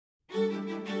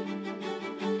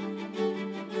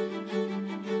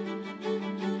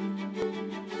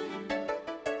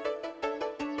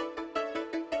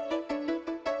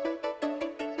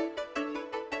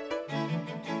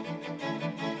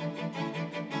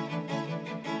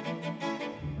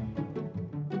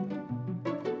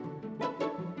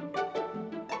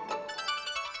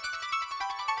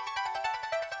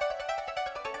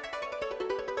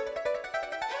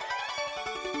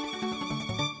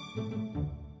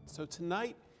So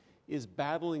tonight is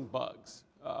battling bugs,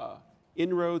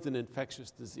 inroads and infectious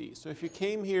disease. So if you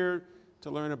came here to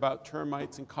learn about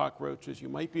termites and cockroaches, you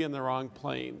might be in the wrong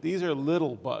plane. These are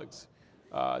little bugs.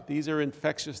 These are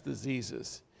infectious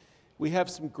diseases. We have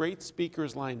some great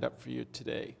speakers lined up for you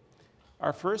today.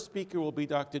 Our first speaker will be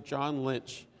Dr. John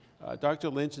Lynch. Dr.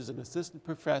 Lynch is an assistant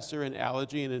professor in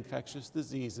allergy and infectious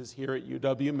diseases here at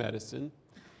UW-Medicine.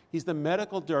 He's the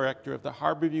medical director of the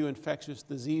Harborview Infectious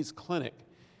Disease Clinic,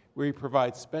 where he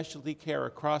provides specialty care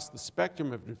across the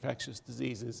spectrum of infectious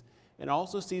diseases and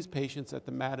also sees patients at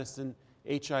the Madison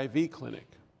HIV Clinic.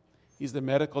 He's the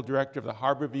medical director of the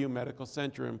Harborview Medical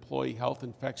Center Employee Health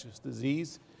Infectious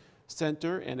Disease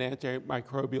Center and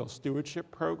Antimicrobial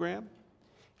Stewardship Program.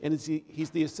 And he's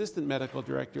the assistant medical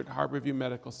director at Harborview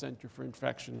Medical Center for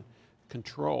Infection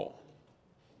Control.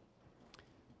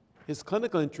 His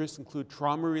clinical interests include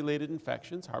trauma-related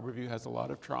infections. Harborview has a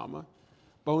lot of trauma,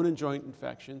 bone and joint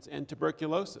infections, and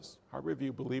tuberculosis.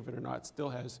 Harborview, believe it or not, still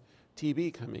has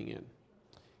TB coming in.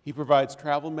 He provides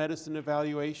travel medicine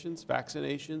evaluations,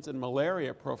 vaccinations, and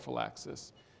malaria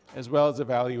prophylaxis, as well as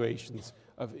evaluations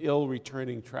of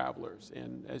ill-returning travelers.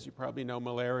 And as you probably know,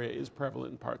 malaria is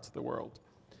prevalent in parts of the world.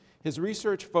 His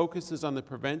research focuses on the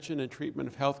prevention and treatment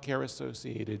of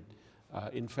healthcare-associated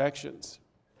infections.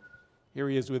 Here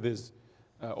he is with his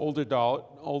older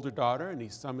daughter, and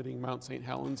he's summiting Mount St.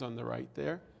 Helens on the right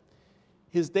there.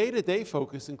 His day-to-day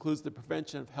focus includes the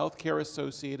prevention of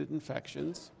healthcare-associated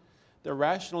infections, the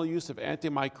rational use of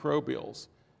antimicrobials.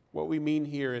 What we mean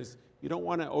here is you don't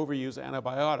want to overuse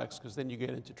antibiotics because then you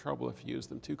get into trouble if you use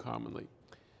them too commonly.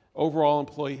 Overall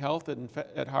employee health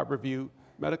at Harborview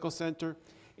Medical Center,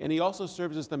 and he also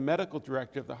serves as the medical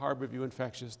director of the Harborview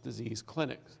Infectious Disease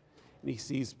Clinic. And he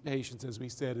sees patients, as we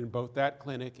said, in both that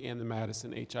clinic and the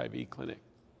Madison HIV Clinic.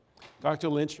 Dr.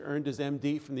 Lynch earned his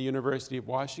MD from the University of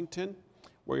Washington,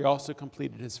 where he also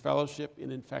completed his fellowship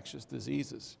in infectious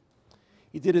diseases.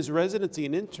 He did his residency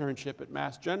and internship at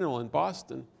Mass General in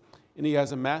Boston, and he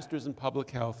has a master's in public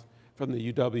health from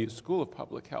the UW School of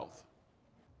Public Health.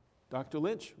 Dr.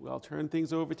 Lynch, well, I'll turn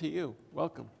things over to you.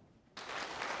 Welcome.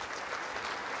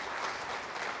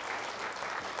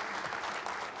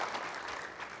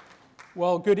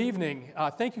 Well, good evening.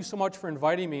 Thank you so much for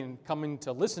inviting me and coming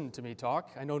to listen to me talk.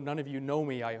 I know none of you know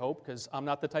me, I hope, because I'm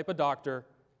not the type of doctor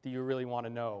that you really want to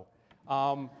know.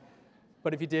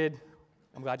 But if you did,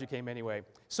 I'm glad you came anyway.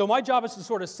 So my job is to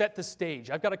sort of set the stage.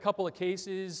 I've got a couple of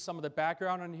cases, some of the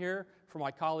background on here for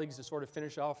my colleagues to sort of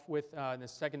finish off with in the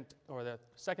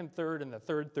second third, and the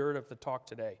third third of the talk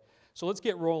today. So let's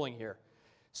get rolling here.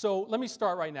 So let me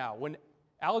start right now. When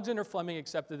Alexander Fleming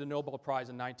accepted the Nobel Prize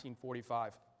in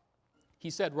 1945, he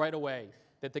said right away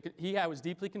that he was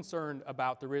deeply concerned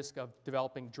about the risk of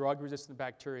developing drug-resistant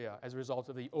bacteria as a result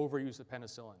of the overuse of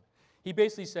penicillin. He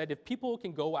basically said if people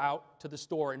can go out to the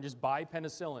store and just buy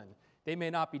penicillin, they may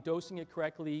not be dosing it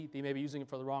correctly, they may be using it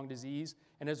for the wrong disease,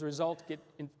 and as a result get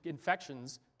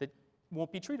infections that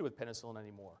won't be treated with penicillin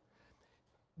anymore.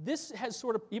 This has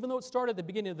sort of, even though it started at the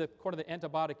beginning of the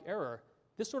antibiotic era,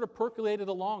 this sort of percolated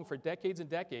along for decades and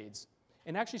decades,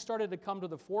 and actually started to come to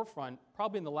the forefront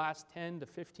probably in the last 10 to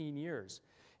 15 years.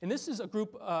 And this is a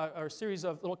group, or a series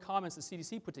of little comments the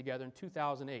CDC put together in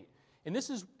 2008. And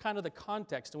this is kind of the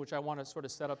context in which I want to sort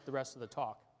of set up the rest of the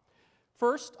talk.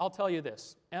 First, I'll tell you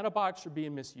this, antibiotics are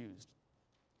being misused.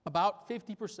 About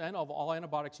 50% of all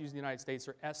antibiotics used in the United States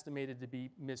are estimated to be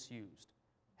misused.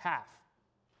 Half.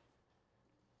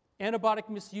 Antibiotic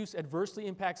misuse adversely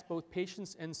impacts both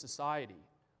patients and society.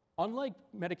 Unlike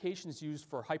medications used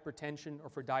for hypertension or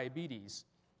for diabetes,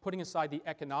 putting aside the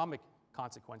economic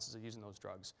consequences of using those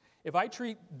drugs, if I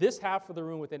treat this half of the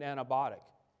room with an antibiotic,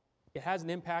 it has an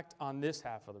impact on this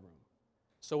half of the room.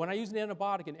 So when I use an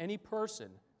antibiotic in any person,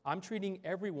 I'm treating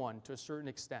everyone to a certain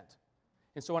extent.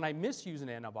 And so when I misuse an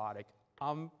antibiotic,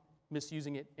 I'm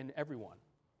misusing it in everyone.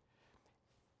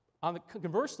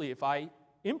 Conversely, if I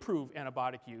improve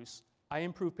antibiotic use, I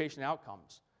improve patient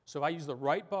outcomes. So if I use the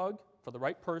right bug for the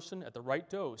right person at the right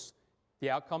dose,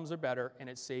 the outcomes are better and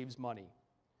it saves money.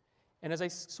 And as a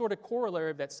sort of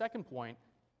corollary of that second point,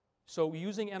 so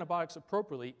using antibiotics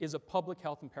appropriately is a public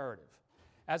health imperative.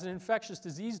 As an infectious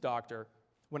disease doctor,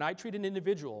 when I treat an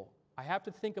individual, I have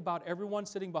to think about everyone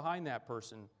sitting behind that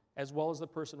person as well as the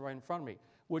person right in front of me,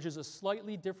 which is a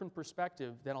slightly different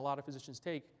perspective than a lot of physicians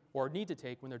take or need to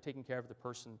take when they're taking care of the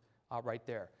person right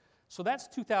there. So that's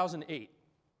 2008.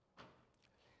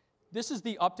 This is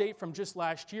the update from just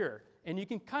last year, and you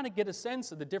can kind of get a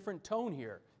sense of the different tone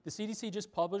here. The CDC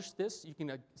just published this. You can,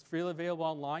 it's freely available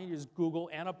online. You just Google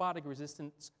antibiotic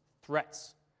resistance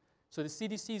threats. So the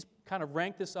CDC's kind of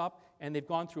ranked this up, and they've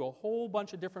gone through a whole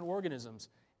bunch of different organisms.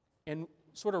 and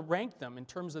sort of ranked them in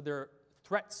terms of their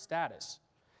threat status.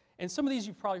 And some of these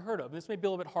you've probably heard of. This may be a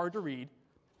little bit hard to read,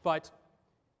 but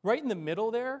right in the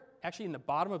middle there, actually in the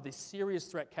bottom of the serious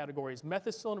threat categories,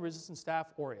 methicillin-resistant Staph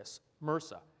aureus,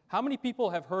 MRSA. How many people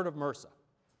have heard of MRSA?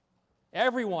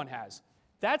 Everyone has.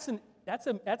 That's in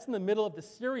the middle of the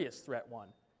serious threat one.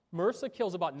 MRSA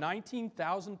kills about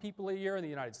 19,000 people a year in the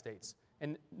United States.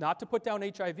 And not to put down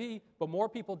HIV, but more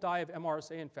people die of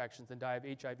MRSA infections than die of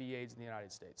HIV/AIDS in the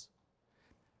United States.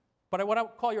 But what I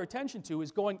call your attention to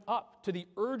is going up to the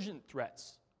urgent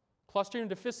threats. Clostridium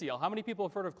difficile. How many people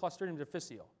have heard of Clostridium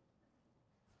difficile?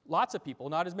 Lots of people,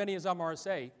 not as many as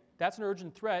MRSA. That's an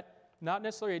urgent threat, not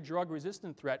necessarily a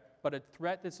drug-resistant threat, but a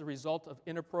threat that's a result of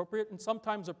inappropriate and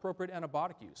sometimes appropriate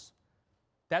antibiotic use.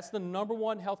 That's the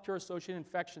 #1 healthcare-associated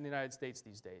infection in the United States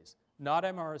these days, not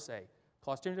MRSA.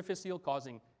 Clostridium difficile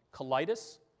causing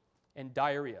colitis and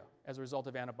diarrhea as a result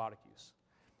of antibiotic use.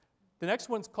 The next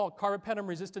one's called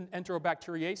carbapenem-resistant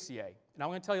Enterobacteriaceae, and I'm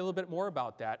going to tell you a little bit more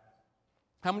about that.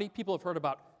 How many people have heard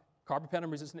about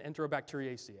carbapenem-resistant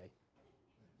Enterobacteriaceae?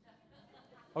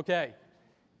 Okay,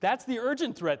 that's the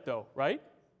urgent threat though, right?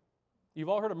 You've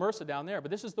all heard of MRSA down there,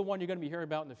 but this is the one you're going to be hearing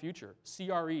about in the future,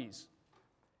 CREs.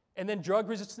 And then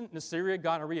drug-resistant Neisseria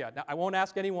gonorrhea. Now, I won't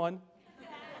ask anyone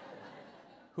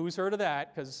who's heard of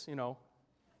that, because,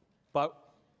 but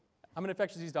I'm an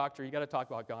infectious disease doctor, you got to talk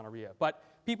about gonorrhea. But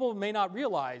people may not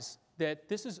realize that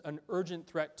this is an urgent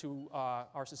threat to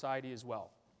our society as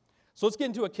well. So let's get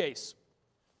into a case.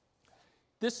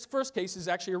 This first case is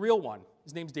actually a real one.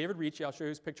 His name's David Ricci. I'll show you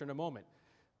his picture in a moment.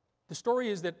 The story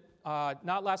is that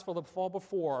not last fall, the fall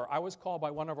before, I was called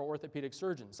by one of our orthopedic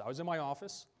surgeons. I was in my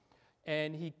office,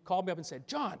 and he called me up and said,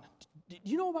 "John, do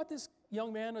you know about this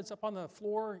young man that's up on the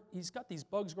floor? He's got these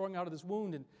bugs growing out of this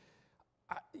wound, and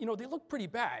they look pretty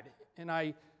bad." And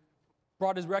I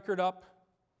brought his record up,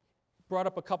 brought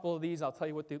up a couple of these. I'll tell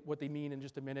you what they mean in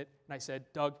just a minute. And I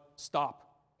said, "Doug,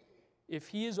 stop. If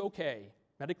he is okay,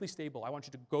 medically stable, I want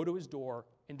you to go to his door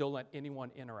and don't let anyone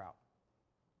in or out."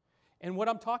 And what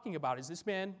I'm talking about is this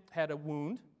man had a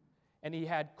wound, and he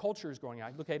had cultures growing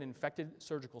out. Look at an infected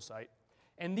surgical site.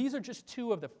 And these are just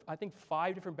 2 of the, I think,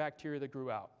 5 different bacteria that grew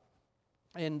out.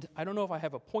 And I don't know if I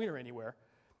have a pointer anywhere,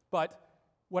 but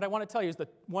what I want to tell you is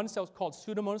that one cell is called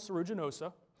Pseudomonas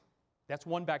aeruginosa. That's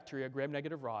one bacteria,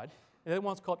 gram-negative rod. And the other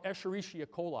one's called Escherichia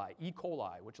coli, E.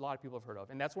 coli, which a lot of people have heard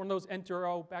of. And that's one of those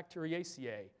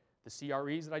Enterobacteriaceae, the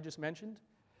CREs that I just mentioned.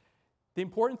 The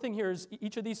important thing here is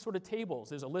each of these sort of tables,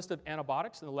 there's a list of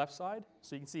antibiotics on the left side.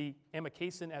 So you can see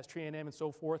amikacin, Astrianum, and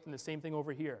so forth, and the same thing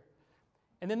over here.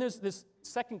 And then there's this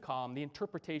second column, the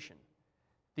interpretation.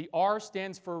 The R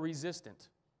stands for resistant.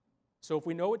 So if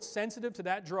we know it's sensitive to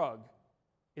that drug,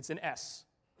 it's an S.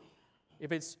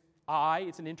 If it's I,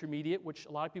 it's an intermediate, which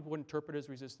a lot of people would interpret as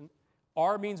resistant.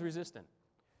 R means resistant.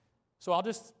 So I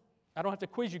don't have to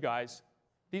quiz you guys.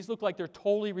 These look like they're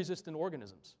totally resistant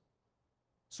organisms.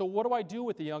 So what do I do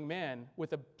with a young man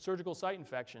with a surgical site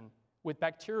infection with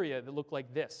bacteria that look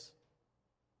like this?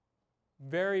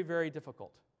 Very, very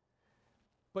difficult.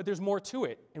 But there's more to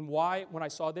it. And why, when I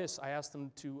saw this, I asked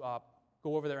them to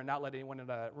go over there and not let anyone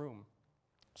into that room.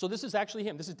 So this is actually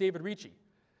him. This is David Ricci.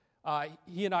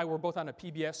 He and I were both on a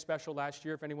PBS special last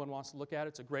year, if anyone wants to look at it.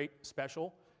 It's a great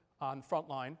special on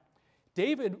Frontline.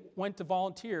 David went to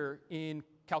volunteer in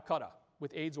Calcutta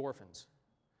with AIDS orphans.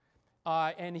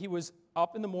 And he was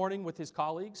up in the morning with his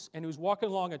colleagues, and he was walking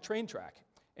along a train track.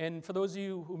 And for those of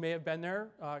you who may have been there,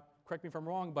 correct me if I'm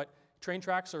wrong, but train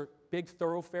tracks are big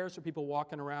thoroughfares for people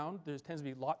walking around. There tends to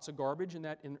be lots of garbage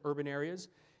in urban areas.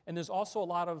 And there's also a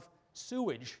lot of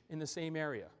sewage in the same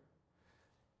area.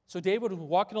 So David was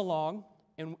walking along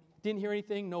and didn't hear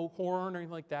anything, no horn or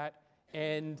anything like that.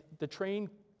 And the train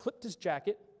clipped his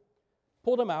jacket,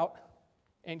 pulled him out,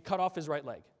 and cut off his right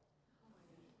leg.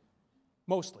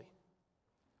 Mostly.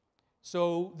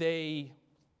 So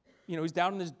he's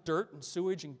down in this dirt and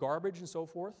sewage and garbage and so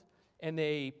forth. And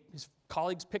his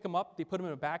colleagues pick him up. They put him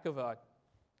in the back of a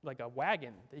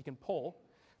wagon that you can pull,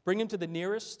 bring him to the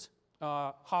nearest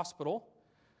hospital.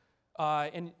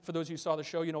 And for those of you who saw the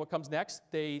show, you know what comes next.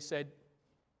 They said,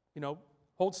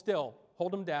 hold still,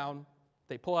 hold him down.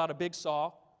 They pull out a big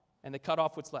saw, and they cut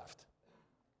off what's left.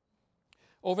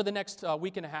 Over the next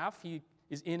week and a half, he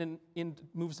is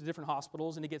moves to different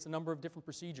hospitals, and he gets a number of different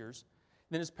procedures.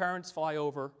 And then his parents fly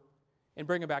over and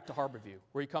bring him back to Harborview,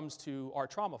 where he comes to our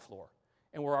trauma floor,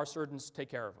 and where our surgeons take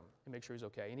care of him and make sure he's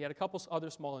okay. And he had a couple other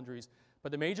small injuries,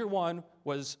 but the major one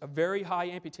was a very high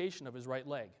amputation of his right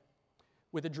leg,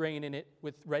 with a drain in it,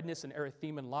 with redness and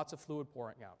erythema and lots of fluid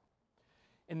pouring out.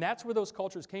 And that's where those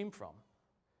cultures came from.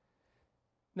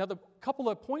 Now, the couple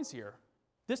of points here,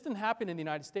 This didn't happen in the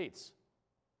United States,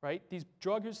 right? These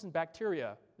drug-resistant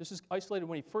bacteria, this is isolated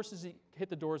when he first hit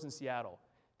the doors in Seattle.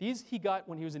 These he got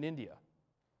when he was in India.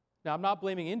 Now, I'm not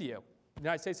blaming India. The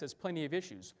United States has plenty of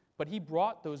issues, but he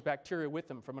brought those bacteria with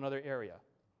him from another area,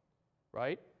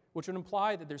 right? Which would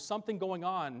imply that there's something going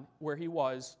on where he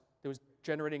was that was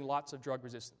generating lots of drug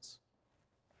resistance.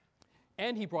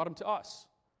 And he brought them to us.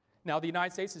 Now, the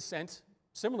United States has sent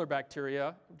similar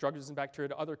bacteria, drug-resistant bacteria,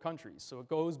 to other countries, so it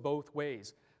goes both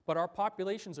ways. But our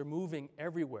populations are moving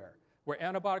everywhere. Where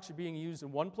antibiotics are being used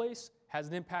in one place has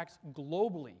an impact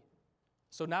globally.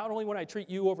 So not only when I treat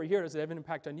you over here does it have an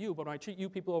impact on you, but when I treat you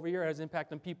people over here, it has an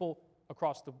impact on people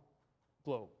across the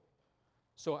globe.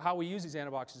 So how we use these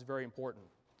antibiotics is very important.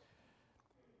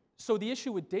 So the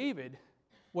issue with David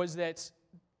was that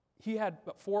he had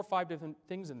about 4 or 5 different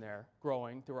things in there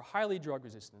growing that were highly drug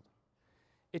resistant.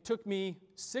 It took me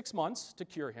 6 months to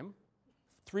cure him,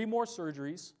 3 more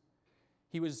surgeries.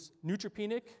 He was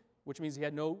neutropenic, which means he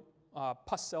had no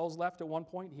pus cells left at one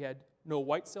point. He had no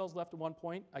white cells left at one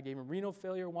point. I gave him renal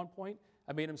failure at one point.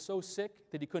 I made him so sick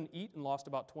that he couldn't eat and lost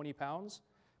about 20 pounds.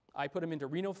 I put him into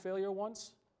renal failure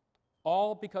once,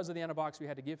 all because of the antibiotics we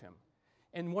had to give him.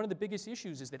 And one of the biggest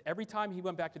issues is that every time he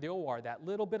went back to the OR, that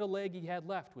little bit of leg he had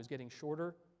left was getting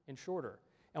shorter and shorter.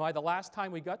 And by the last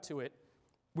time we got to it,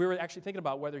 we were actually thinking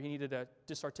about whether he needed to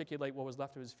disarticulate what was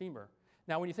left of his femur.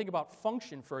 Now, when you think about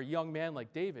function for a young man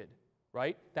like David,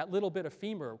 right, that little bit of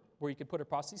femur where you could put a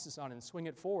prosthesis on and swing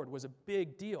it forward was a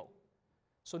big deal.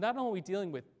 So not only are we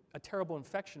dealing with a terrible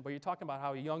infection, but you're talking about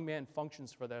how a young man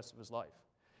functions for the rest of his life.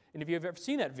 And if you've ever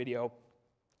seen that video,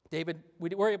 David,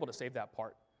 we were able to save that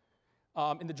part.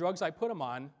 And the drugs I put him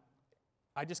on,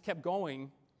 I just kept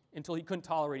going until he couldn't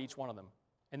tolerate each one of them.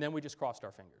 And then we just crossed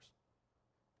our fingers.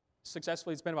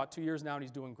 Successfully, it's been about 2 years now, and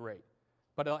he's doing great.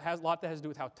 But it has a lot that has to do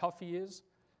with how tough he is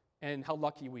and how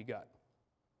lucky we got.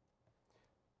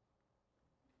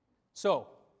 So,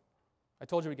 I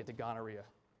told you we'd get to gonorrhea.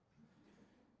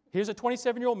 Here's a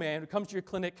 27-year-old man who comes to your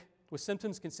clinic with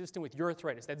symptoms consistent with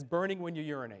urethritis. That's burning when you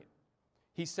urinate.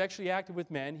 He's sexually active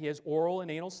with men. He has oral and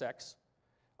anal sex.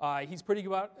 He's pretty good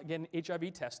about getting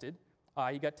HIV tested.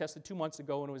 He got tested 2 months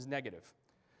ago and it was negative.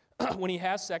 When he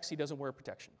has sex, he doesn't wear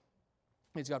protection.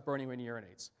 He's got burning when he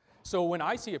urinates. So when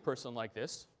I see a person like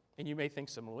this, and you may think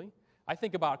similarly, I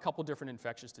think about a couple different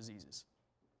infectious diseases.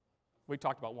 We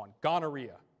talked about one,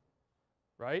 gonorrhea,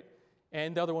 right?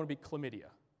 And the other one would be chlamydia.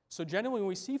 So generally when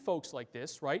we see folks like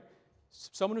this, right,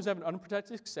 someone who's having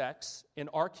unprotected sex in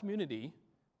our community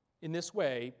in this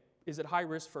way is at high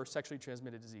risk for sexually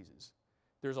transmitted diseases.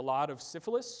 There's a lot of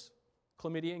syphilis,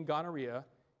 chlamydia, and gonorrhea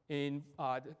in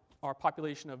our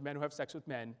population of men who have sex with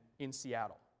men in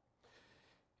Seattle.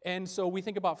 And so we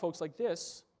think about folks like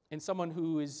this, and someone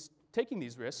who is taking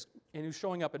these risks and who's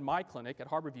showing up in my clinic at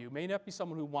Harborview may not be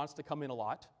someone who wants to come in a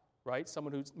lot, right?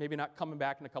 Someone who's maybe not coming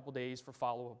back in a couple days for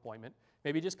follow-up appointment,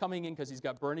 maybe just coming in because he's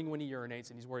got burning when he urinates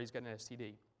and he's worried he's got an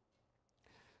STD.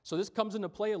 So this comes into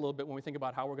play a little bit when we think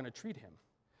about how we're going to treat him.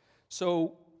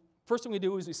 So first thing we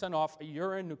do is we send off a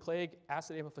urine nucleic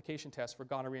acid amplification test for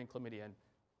gonorrhea and chlamydia. And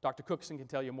Dr. Cookson can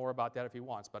tell you more about that if he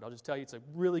wants, but I'll just tell you it's a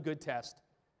really good test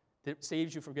that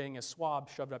saves you from getting a swab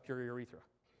shoved up your urethra.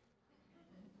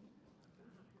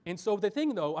 And so the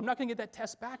thing, though, I'm not going to get that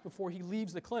test back before he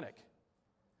leaves the clinic.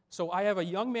 So I have a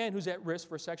young man who's at risk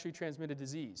for sexually transmitted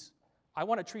disease. I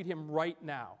want to treat him right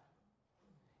now.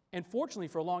 And fortunately,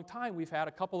 for a long time, we've had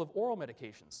a couple of oral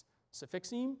medications,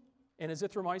 cefixime and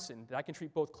azithromycin, that I can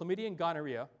treat both chlamydia and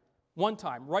gonorrhea one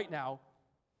time, right now,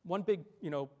 one big,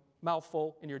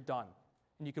 mouthful, and you're done.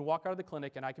 And you can walk out of the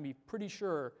clinic, and I can be pretty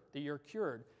sure that you're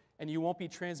cured, and you won't be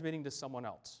transmitting to someone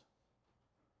else.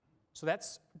 So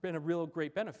that's been a real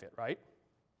great benefit, right?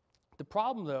 The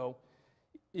problem, though,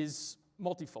 is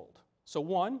multifold. So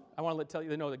one, I want to tell you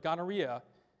to know that gonorrhea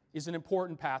is an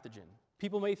important pathogen.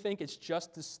 People may think it's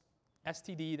just this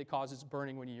STD that causes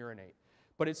burning when you urinate,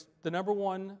 but it's the number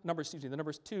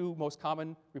 2 most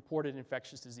common reported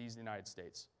infectious disease in the United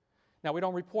States. Now, we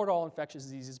don't report all infectious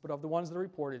diseases, but of the ones that are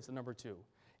reported, it's the number 2.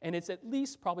 And it's at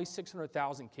least probably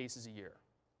 600,000 cases a year,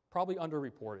 probably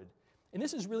underreported. And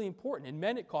this is really important. In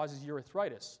men, it causes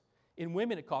urethritis. In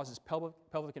women, it causes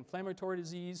pelvic inflammatory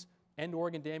disease, end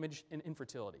organ damage, and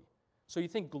infertility. So you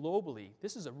think globally,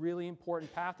 this is a really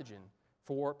important pathogen,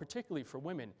 particularly for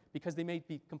women, because they may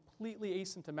be completely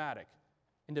asymptomatic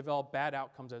and develop bad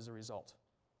outcomes as a result.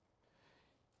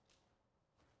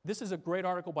 This is a great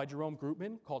article by Jerome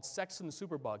Grootman called Sex and the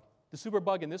Superbug. The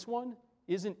superbug in this one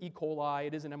isn't E. coli,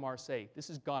 it isn't MRSA. This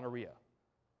is gonorrhea.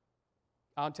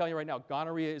 I'll tell you right now,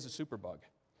 gonorrhea is a superbug.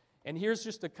 And here's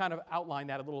just to kind of outline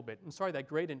that a little bit. I'm sorry that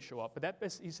gray didn't show up, but that,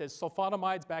 he says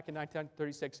sulfonamides back in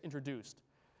 1936 introduced.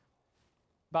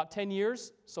 About 10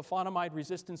 years, sulfonamide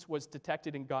resistance was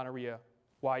detected in gonorrhea,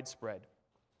 widespread.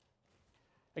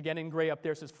 Again, in gray up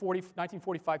there, it says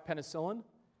 1945 penicillin.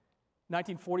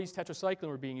 1940s tetracycline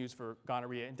were being used for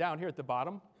gonorrhea. And down here at the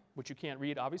bottom, which you can't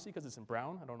read obviously because it's in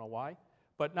brown, I don't know why,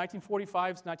 but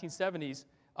 1945s, 1970s,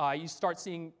 you start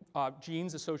seeing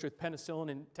genes associated with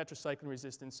penicillin and tetracycline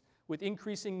resistance with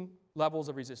increasing levels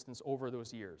of resistance over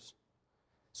those years.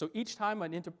 So each time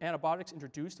an antibiotic's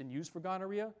introduced and used for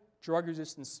gonorrhea, drug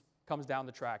resistance comes down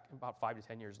the track about 5 to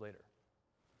 10 years later.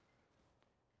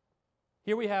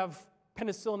 Here we have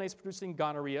penicillinase producing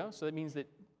gonorrhea. So that means that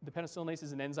the penicillinase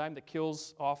is an enzyme that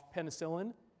kills off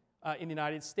penicillin in the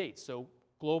United States. So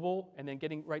global, and then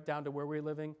getting right down to where we're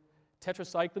living.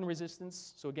 Tetracycline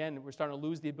resistance. So again, we're starting to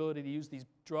lose the ability to use these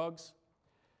drugs.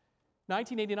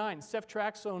 1989,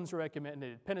 ceftriaxones are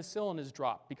recommended. Penicillin is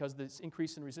dropped because of this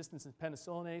increase in resistance in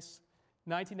penicillinase.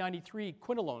 1993,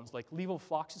 quinolones like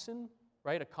levofloxacin,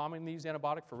 right, a commonly used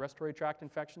antibiotic for respiratory tract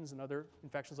infections and other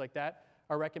infections like that,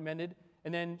 are recommended.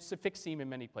 And then cefixime in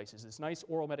many places, this nice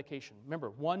oral medication. Remember,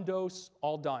 one dose,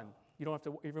 all done. You don't have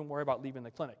to even worry about leaving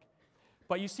the clinic.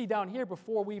 But you see down here,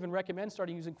 before we even recommend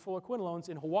starting using fluoroquinolones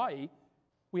in Hawaii,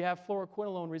 we have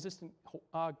fluoroquinolone-resistant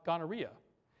gonorrhea.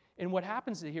 And what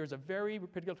happens here is a very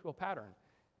predictable pattern.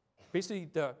 Basically,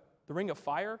 the ring of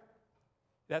fire,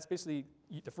 that's basically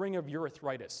the ring of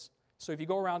urethritis. So if you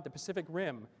go around the Pacific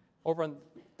Rim, over on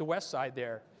the west side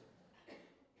there,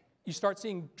 you start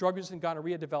seeing drug-resistant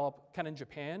gonorrhea develop kind of in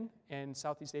Japan and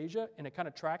Southeast Asia, and it kind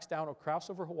of tracks down across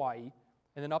over Hawaii,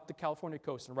 and then up the California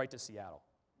coast and right to Seattle.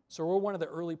 So we're one of the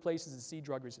early places to see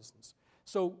drug resistance.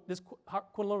 So this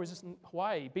quinolone-resistant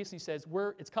Hawaii basically says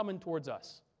it's coming towards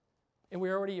us. And we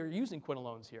already are using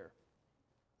quinolones here.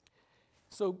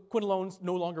 So quinolones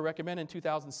no longer recommended in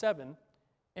 2007.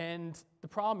 And the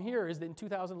problem here is that in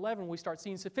 2011, we start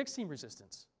seeing cefixime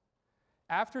resistance.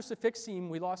 After cefixime,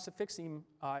 we lost cefixime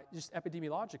just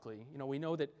epidemiologically. You know, we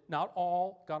know that not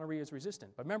all gonorrhea is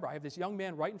resistant. But remember, I have this young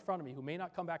man right in front of me who may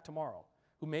not come back tomorrow,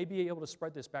 who may be able to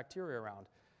spread this bacteria around.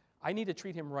 I need to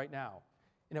treat him right now.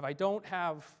 And if I don't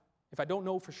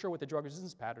know for sure what the drug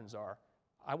resistance patterns are,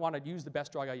 I want to use the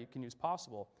best drug I can use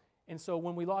possible. And so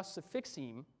when we lost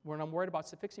cefixime, when I'm worried about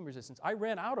cefixime resistance, I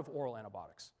ran out of oral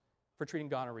antibiotics for treating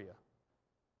gonorrhea.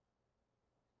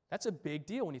 That's a big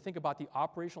deal when you think about the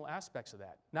operational aspects of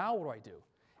that. Now what do?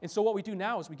 And so what we do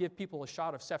now is we give people a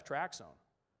shot of ceftriaxone.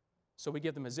 So we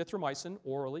give them azithromycin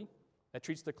orally, that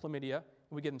treats the chlamydia, and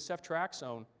we give them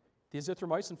ceftriaxone. The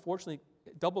azithromycin, fortunately,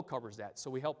 double covers that. So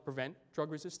we help prevent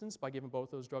drug resistance by giving both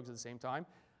those drugs at the same time.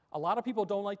 A lot of people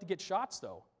don't like to get shots,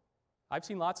 though. I've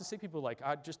seen lots of sick people like,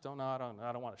 I just don't know,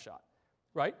 I don't want a shot,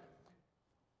 right?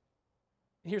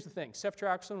 And here's the thing,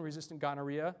 ceftriaxone-resistant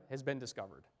gonorrhea has been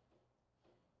discovered.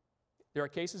 There are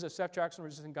cases of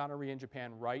ceftriaxone-resistant gonorrhea in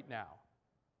Japan right now.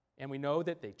 And we know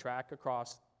that they track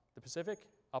across the Pacific,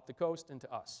 up the coast, and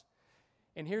to us.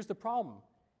 And here's the problem.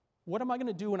 What am I going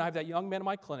to do when I have that young man in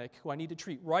my clinic who I need to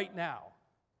treat right now,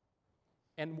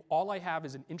 and all I have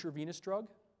is an intravenous drug?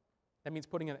 That means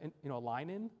putting a line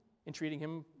in and treating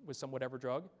him with some whatever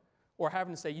drug, or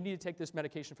having to say, you need to take this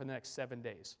medication for the next 7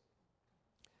 days.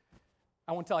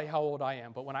 I won't tell you how old I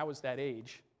am, but when I was that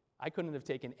age, I couldn't have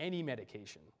taken any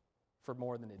medication for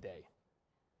more than a day.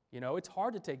 You know, it's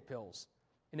hard to take pills.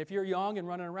 And if you're young and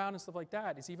running around and stuff like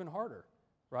that, it's even harder,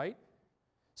 right?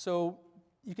 So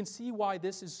you can see why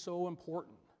this is so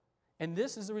important. And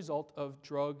this is the result of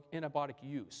drug antibiotic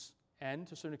use and,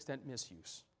 to a certain extent,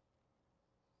 misuse.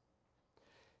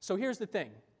 So here's the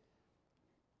thing.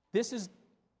 This is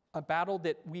a battle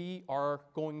that we are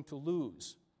going to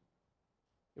lose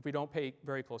if we don't pay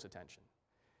very close attention.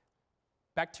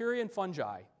 Bacteria and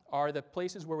fungi are the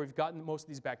places where we've gotten most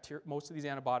of these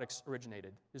antibiotics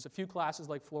originated. There's a few classes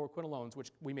like fluoroquinolones,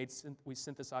 which we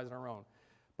synthesize on our own.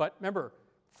 But remember,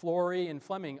 Florey and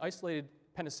Fleming isolated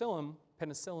penicillin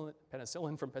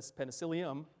from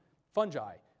Penicillium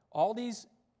fungi. All these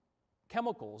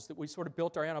chemicals that we sort of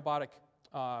built our antibiotics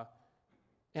on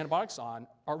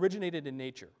are originated in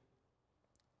nature.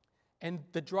 And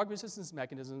the drug resistance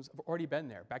mechanisms have already been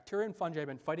there. Bacteria and fungi have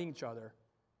been fighting each other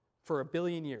for 1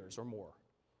 billion years or more.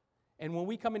 And when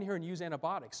we come in here and use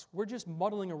antibiotics, we're just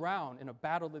muddling around in a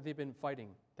battle that they've been fighting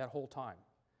that whole time.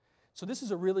 So this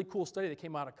is a really cool study that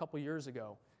came out a couple years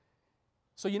ago.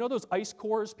 So you know those ice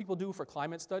cores people do for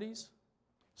climate studies?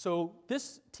 So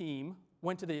this team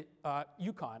went to the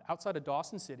Yukon, outside of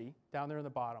Dawson City, down there in the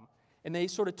bottom, and they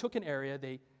sort of took an area,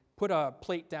 they put a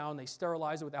plate down, they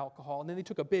sterilized it with alcohol, and then they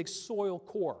took a big soil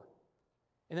core,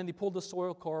 And then they pulled the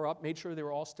soil core up, made sure they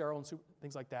were all sterile and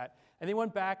things like that. And they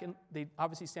went back, and they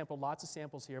obviously sampled lots of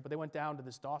samples here, but they went down to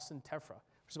this Dawson tephra,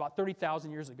 which is about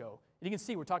 30,000 years ago. And you can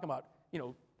see we're talking about,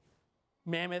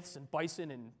 mammoths and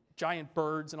bison and giant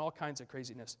birds and all kinds of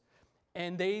craziness.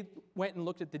 And they went and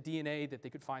looked at the DNA that they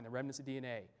could find, the remnants of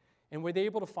DNA. And what they were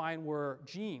able to find were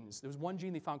genes. There was one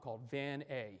gene they found called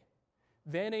VAN-A.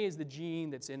 VAN-A is the gene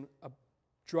that's in a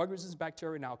drug-resistant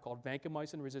bacteria now called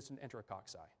vancomycin-resistant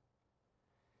enterococci.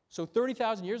 So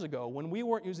 30,000 years ago, when we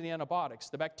weren't using the antibiotics,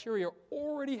 the bacteria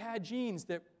already had genes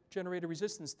that generated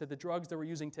resistance to the drugs that we're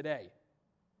using today.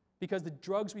 Because the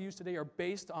drugs we use today are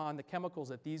based on the chemicals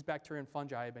that these bacteria and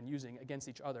fungi have been using against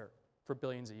each other for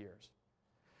billions of years.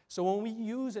 So when we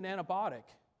use an antibiotic,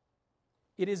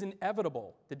 it is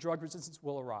inevitable that drug resistance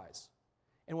will arise.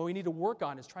 And what we need to work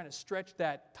on is trying to stretch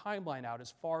that timeline out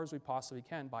as far as we possibly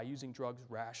can by using drugs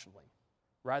rationally,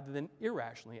 rather than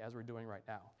irrationally as we're doing right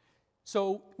now.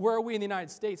 So where are we in the United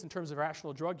States in terms of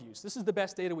rational drug use? This is the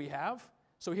best data we have.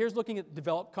 So here's looking at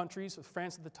developed countries, with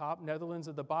France at the top, Netherlands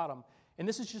at the bottom. And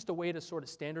this is just a way to sort of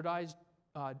standardize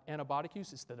antibiotic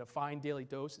use. It's the defined daily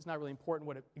dose. It's not really important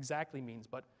what it exactly means,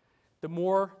 but the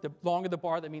longer the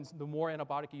bar, that means the more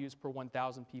antibiotic you use per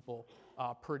 1,000 people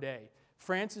per day.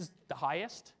 France is the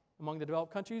highest among the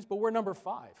developed countries, but we're number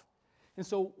 5. And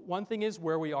so one thing is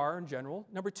where we are in general.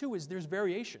 Number 2 is there's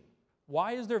variation.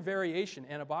 Why is there variation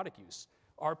in antibiotic use?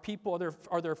 Are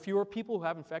there fewer people who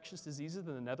have infectious diseases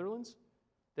in the Netherlands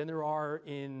than there are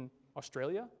in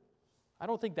Australia? I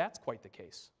don't think that's quite the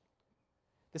case.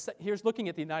 Here's looking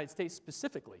at the United States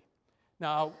specifically.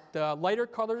 Now, the lighter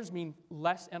colors mean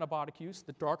less antibiotic use.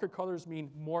 The darker colors mean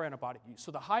more antibiotic use.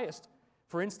 So the highest,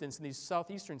 for instance, in these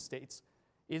southeastern states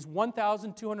is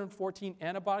 1,214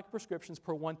 antibiotic prescriptions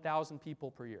per 1,000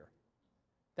 people per year.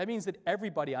 That means that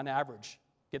everybody, on average,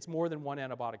 gets more than 1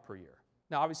 antibiotic per year.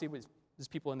 Now, obviously, there's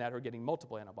people in that who are getting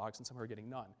multiple antibiotics and some who are getting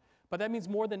none. But that means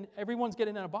everyone's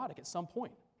getting an antibiotic at some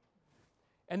point.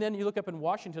 And then you look up in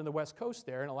Washington, the West Coast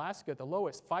there, in Alaska, at the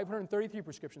lowest, 533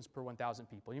 prescriptions per 1,000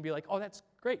 people. And you'd be like, oh, that's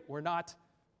great. We're not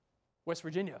West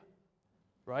Virginia,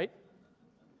 right?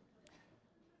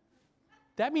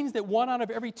 That means that 1 out of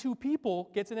every 2 people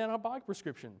gets an antibiotic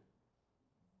prescription.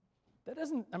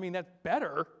 That's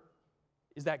better.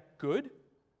 Is that good?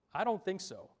 I don't think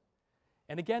so.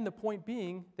 And again, the point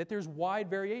being that there's wide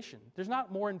variation. There's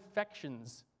not more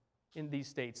infections in these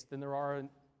states than there are in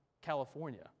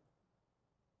California,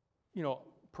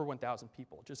 per 1,000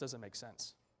 people. It just doesn't make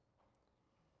sense.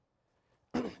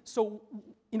 So,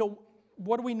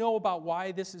 what do we know about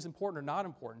why this is important or not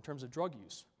important in terms of drug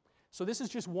use? So this is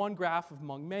just one graph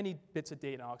among many bits of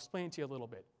data. I'll explain it to you a little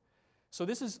bit. So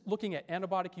this is looking at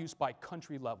antibiotic use by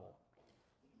country level.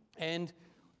 And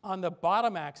on the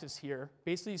bottom axis here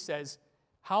basically says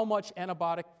how much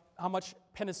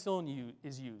penicillin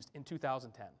is used in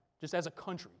 2010, just as a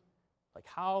country. Like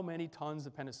how many tons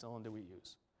of penicillin do we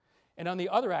use? And on the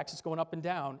other axis, going up and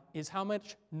down, is how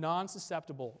much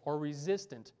non-susceptible or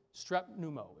resistant strep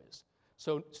pneumo is.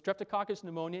 So Streptococcus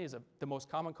pneumoniae is the most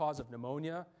common cause of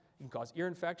pneumonia. It can cause ear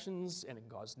infections, and it can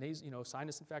cause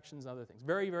sinus infections and other things.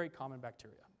 Very, very common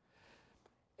bacteria.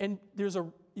 And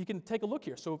you can take a look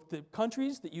here. So the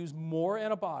countries that use more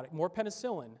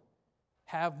penicillin,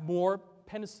 have more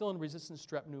penicillin-resistant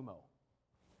strep pneumo.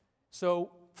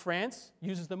 So France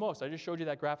uses the most. I just showed you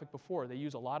that graphic before. They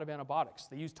use a lot of antibiotics.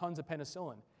 They use tons of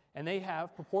penicillin. And they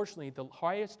have proportionally the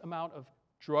highest amount of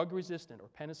drug-resistant or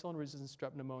penicillin-resistant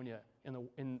strep pneumonia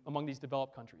among these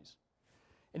developed countries.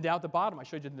 And down at the bottom, I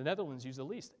showed you the Netherlands use the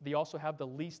least. They also have the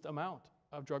least amount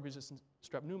of drug-resistant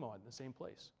strep pneumo in the same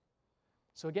place.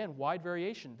 So again, wide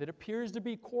variation that appears to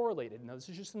be correlated. Now, this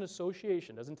is just an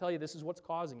association. It doesn't tell you this is what's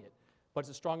causing it, but it's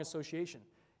a strong association.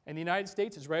 And the United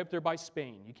States is right up there by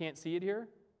Spain. You can't see it here,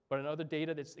 but in other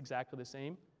data that's exactly the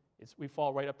same, we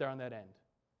fall right up there on that end.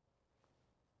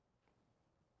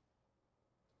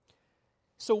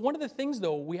 So one of the things,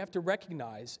 though, we have to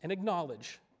recognize and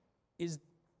acknowledge is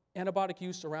antibiotic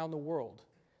use around the world.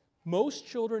 Most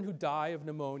children who die of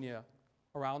pneumonia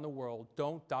around the world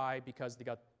don't die because they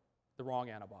got the wrong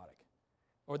antibiotic,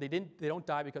 or they don't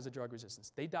die because of drug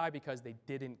resistance. They die because they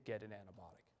didn't get an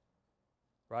antibiotic,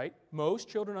 right? Most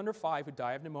children under 5 who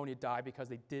die of pneumonia die because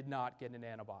they did not get an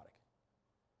antibiotic.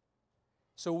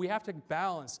 So we have to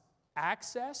balance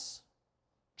access,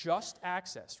 just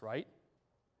access, right?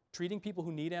 Treating people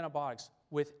who need antibiotics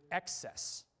with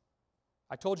excess.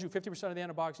 I told you 50% of the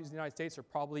antibiotics used in the United States are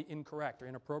probably incorrect or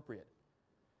inappropriate.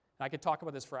 And I could talk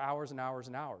about this for hours and hours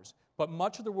and hours. But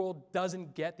much of the world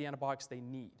doesn't get the antibiotics they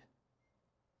need,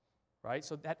 right?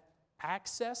 So that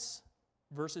access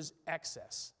versus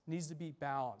excess needs to be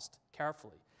balanced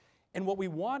carefully. And what we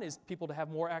want is people to have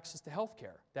more access to health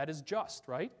care. That is just,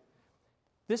 right?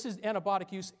 This is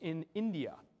antibiotic use in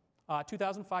India,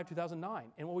 2005, 2009.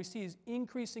 And what we see is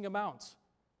increasing amounts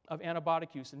of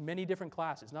antibiotic use in many different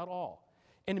classes, not all.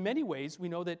 And in many ways, we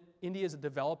know that India is a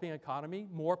developing economy.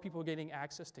 More people are getting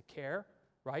access to care,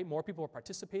 right? More people are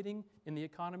participating in the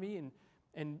economy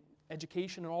and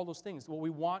education and all those things, what we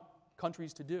want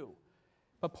countries to do.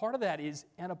 But part of that is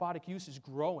antibiotic use is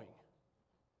growing.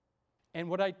 And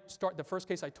the first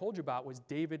case I told you about was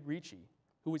David Ricci,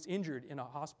 who was injured in a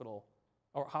hospital,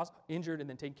 or injured and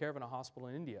then taken care of in a hospital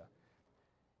in India.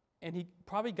 And he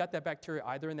probably got that bacteria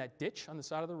either in that ditch on the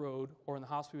side of the road or in the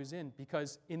hospital he was in,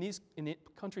 because in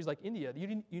countries like India,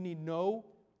 you need no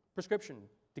prescription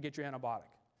to get your antibiotic.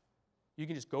 You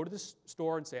can just go to the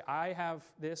store and say, I have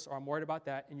this, or I'm worried about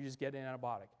that, and you just get an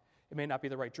antibiotic. It may not be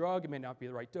the right drug, it may not be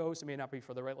the right dose, it may not be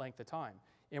for the right length of time.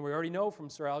 And we already know from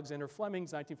Sir Alexander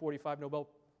Fleming's 1945 Nobel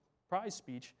Prize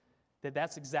speech that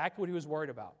that's exactly what he was worried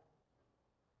about,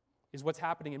 is what's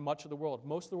happening in much of the world.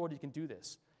 Most of the world, you can do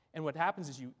this. And what happens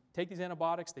is you take these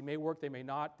antibiotics, they may work, they may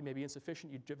not, they may be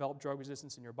insufficient, you develop drug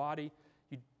resistance in your body,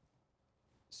 you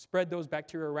spread those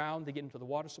bacteria around, they get into the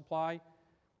water supply,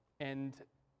 and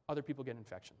other people get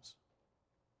infections.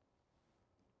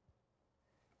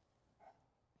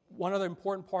 One other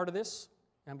important part of this,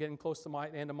 and I'm getting close to the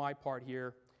end of my part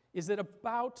here, is that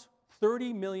about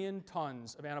 30 million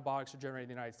tons of antibiotics are generated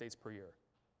in the United States per year.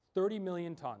 30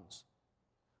 million tons.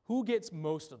 Who gets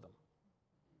most of them?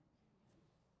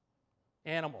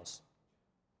 Animals.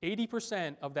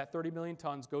 80% of that 30 million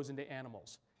tons goes into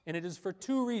animals. And it is for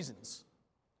two reasons,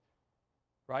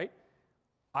 right?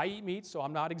 I eat meat, so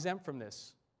I'm not exempt from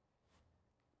this.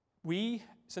 We,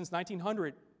 since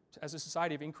 1900, as a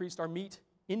society, have increased our meat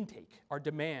intake, our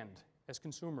demand as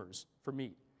consumers for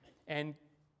meat. And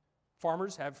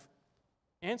farmers have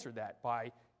answered that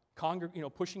by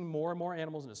pushing more and more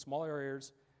animals into smaller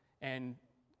areas and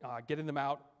getting them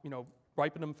out,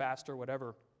 ripen them faster,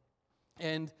 whatever.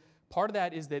 And part of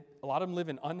that is that a lot of them live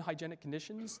in unhygienic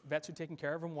conditions. Vets who are taking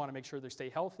care of them want to make sure they stay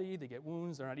healthy, they get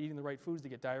wounds, they're not eating the right foods, they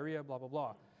get diarrhea, blah, blah,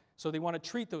 blah. So they want to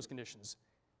treat those conditions.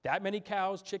 That many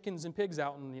cows, chickens, and pigs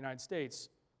out in the United States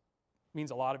means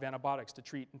a lot of antibiotics to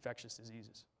treat infectious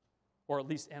diseases, or at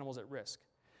least animals at risk.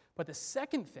 But the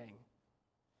second thing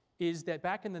is that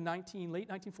back in the late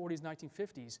 1940s,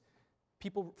 1950s,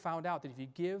 people found out that if you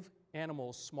give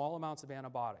animals small amounts of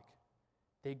antibiotic,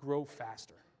 they grow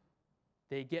faster.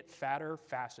 They get fatter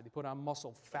faster. They put on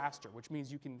muscle faster, which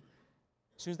means you can,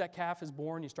 as soon as that calf is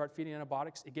born, you start feeding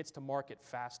antibiotics, it gets to market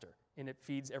faster, and it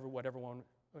feeds what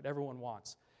everyone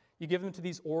wants. You give them to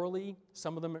these orally,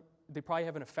 some of them, they probably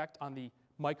have an effect on the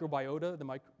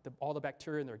microbiota, all the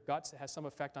bacteria in their guts. It has some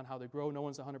effect on how they grow. No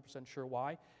one's 100% sure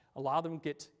why. A lot of them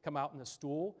come out in the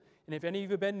stool. And if any of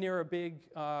you have been near a big,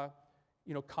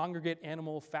 congregate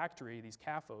animal factory, these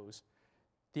CAFOs,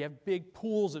 they have big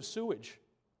pools of sewage,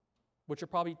 which are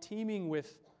probably teeming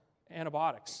with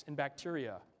antibiotics and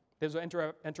bacteria. There's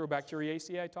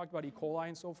Enterobacteriaceae I talked about, E. coli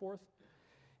and so forth.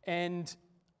 And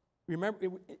remember,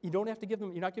 you're not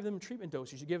giving them treatment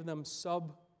doses, you give them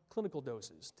subclinical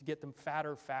doses to get them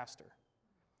fatter faster.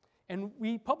 And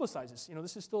we publicize this,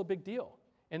 this is still a big deal.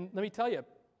 And let me tell you,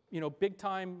 big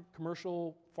time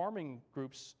commercial farming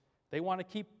groups, they want to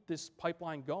keep this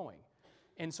pipeline going.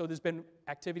 And so there's been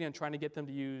activity on trying to get them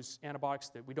to use antibiotics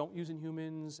that we don't use in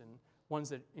humans and ones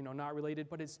that, not related,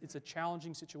 but it's a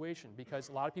challenging situation because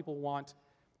a lot of people want,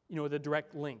 the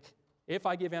direct link. If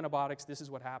I give antibiotics, this is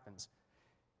what happens.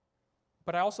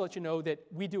 But I also let you know that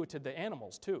we do it to the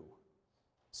animals too.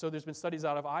 So there's been studies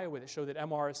out of Iowa that show that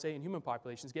MRSA in human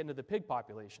populations get into the pig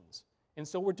populations. And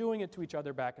so we're doing it to each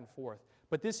other back and forth.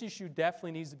 But this issue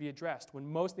definitely needs to be addressed. When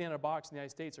most of the antibiotics in the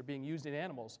United States are being used in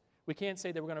animals, we can't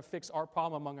say that we're going to fix our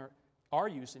problem among our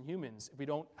use in humans if we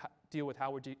don't deal with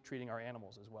how we're treating our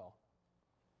animals as well.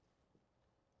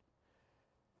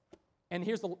 And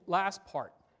here's the last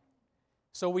part.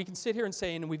 So we can sit here and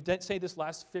say, and we've said this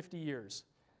last 50 years,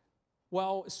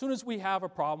 well, as soon as we have a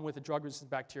problem with a drug-resistant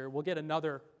bacteria, we'll get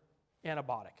another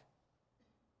antibiotic.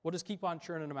 We'll just keep on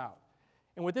churning them out.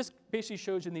 And what this basically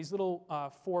shows you in these little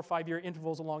 4 or 5 year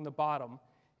intervals along the bottom,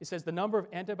 it says the number of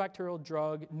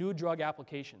antibacterial new drug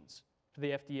applications to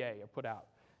the FDA are put out.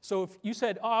 So if you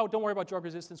said, oh, don't worry about drug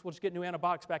resistance, we'll just get new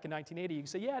antibiotics back in 1980, you can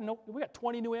say, yeah, no, we got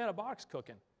 20 new antibiotics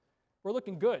cooking. We're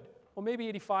looking good. Well, maybe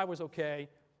 85 was okay.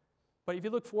 But if you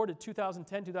look forward to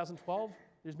 2010, 2012,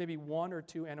 there's maybe 1 or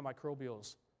 2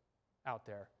 antimicrobials out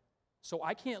there. So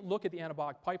I can't look at the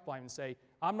antibiotic pipeline and say,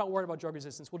 I'm not worried about drug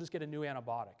resistance, we'll just get a new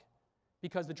antibiotic.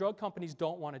 Because the drug companies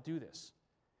don't want to do this.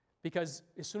 Because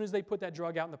as soon as they put that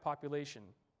drug out in the population,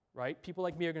 right? People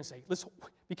like me are going to say, let's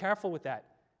be careful with that.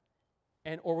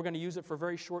 Or we're going to use it for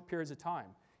very short periods of time.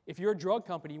 If you're a drug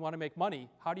company, you want to make money,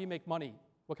 how do you make money?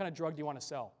 What kind of drug do you want to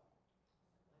sell?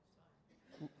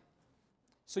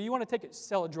 So you want to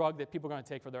sell a drug that people are going to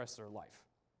take for the rest of their life,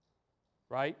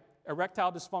 right?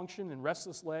 Erectile dysfunction and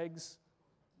restless legs,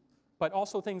 but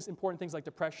also important things like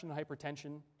depression and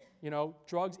hypertension,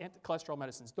 drugs, anti-cholesterol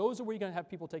medicines. Those are where you're going to have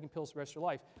people taking pills for the rest of your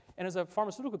life. And as a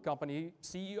pharmaceutical company,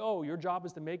 CEO, your job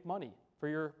is to make money for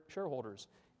your shareholders.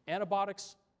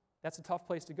 Antibiotics, that's a tough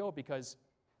place to go because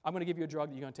I'm going to give you a drug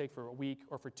that you're going to take for a week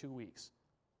or for 2 weeks,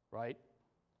 right?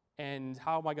 And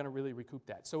how am I going to really recoup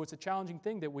that? So it's a challenging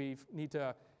thing that we need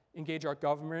to engage our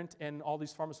government and all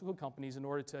these pharmaceutical companies in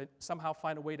order to somehow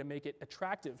find a way to make it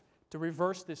attractive to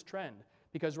reverse this trend.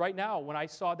 Because right now, when I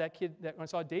saw when I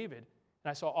saw David, and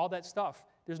I saw all that stuff,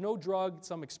 there's no drug,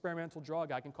 some experimental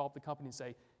drug I can call up the company and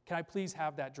say, can I please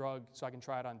have that drug so I can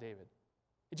try it on David?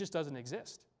 It just doesn't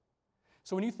exist.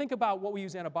 So when you think about what we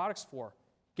use antibiotics for,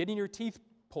 getting your teeth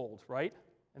pulled, right?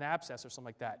 An abscess or something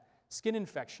like that. Skin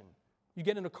infection. You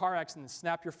get in a car accident and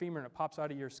snap your femur and it pops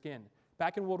out of your skin.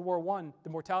 Back in World War I, the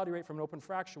mortality rate from an open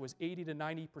fracture was 80 to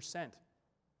 90%.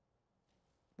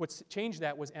 What's changed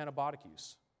that was antibiotic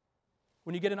use.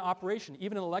 When you get an operation,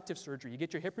 even an elective surgery, you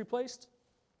get your hip replaced,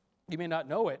 you may not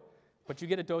know it, but you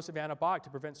get a dose of antibiotic to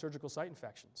prevent surgical site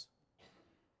infections,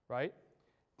 right?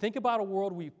 Think about a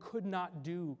world where you could not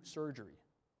do surgery,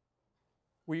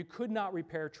 where you could not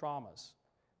repair traumas,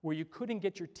 where you couldn't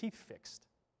get your teeth fixed.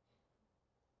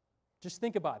 Just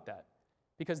think about that,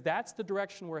 because that's the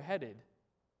direction we're headed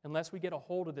unless we get a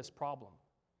hold of this problem.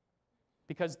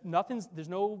 Because there's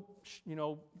no,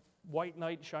 white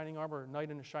knight in shining armor,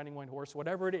 knight in a shining white horse,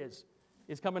 whatever it is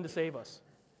coming to save us,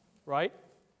 right?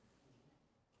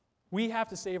 We have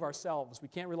to save ourselves. We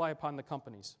can't rely upon the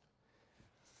companies.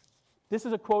 This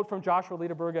is a quote from Joshua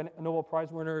Lederberg, a Nobel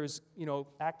Prize winner who's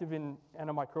active in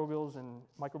antimicrobials and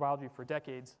microbiology for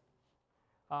decades.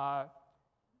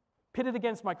 Pitted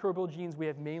against microbial genes, we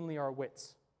have mainly our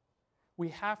wits. We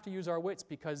have to use our wits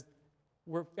because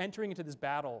we're entering into this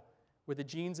battle where the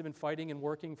genes have been fighting and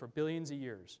working for billions of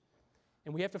years.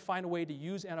 And we have to find a way to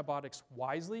use antibiotics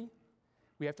wisely.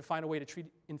 We have to find a way to treat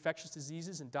infectious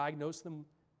diseases and diagnose them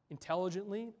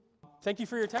intelligently. Thank you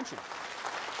for your attention.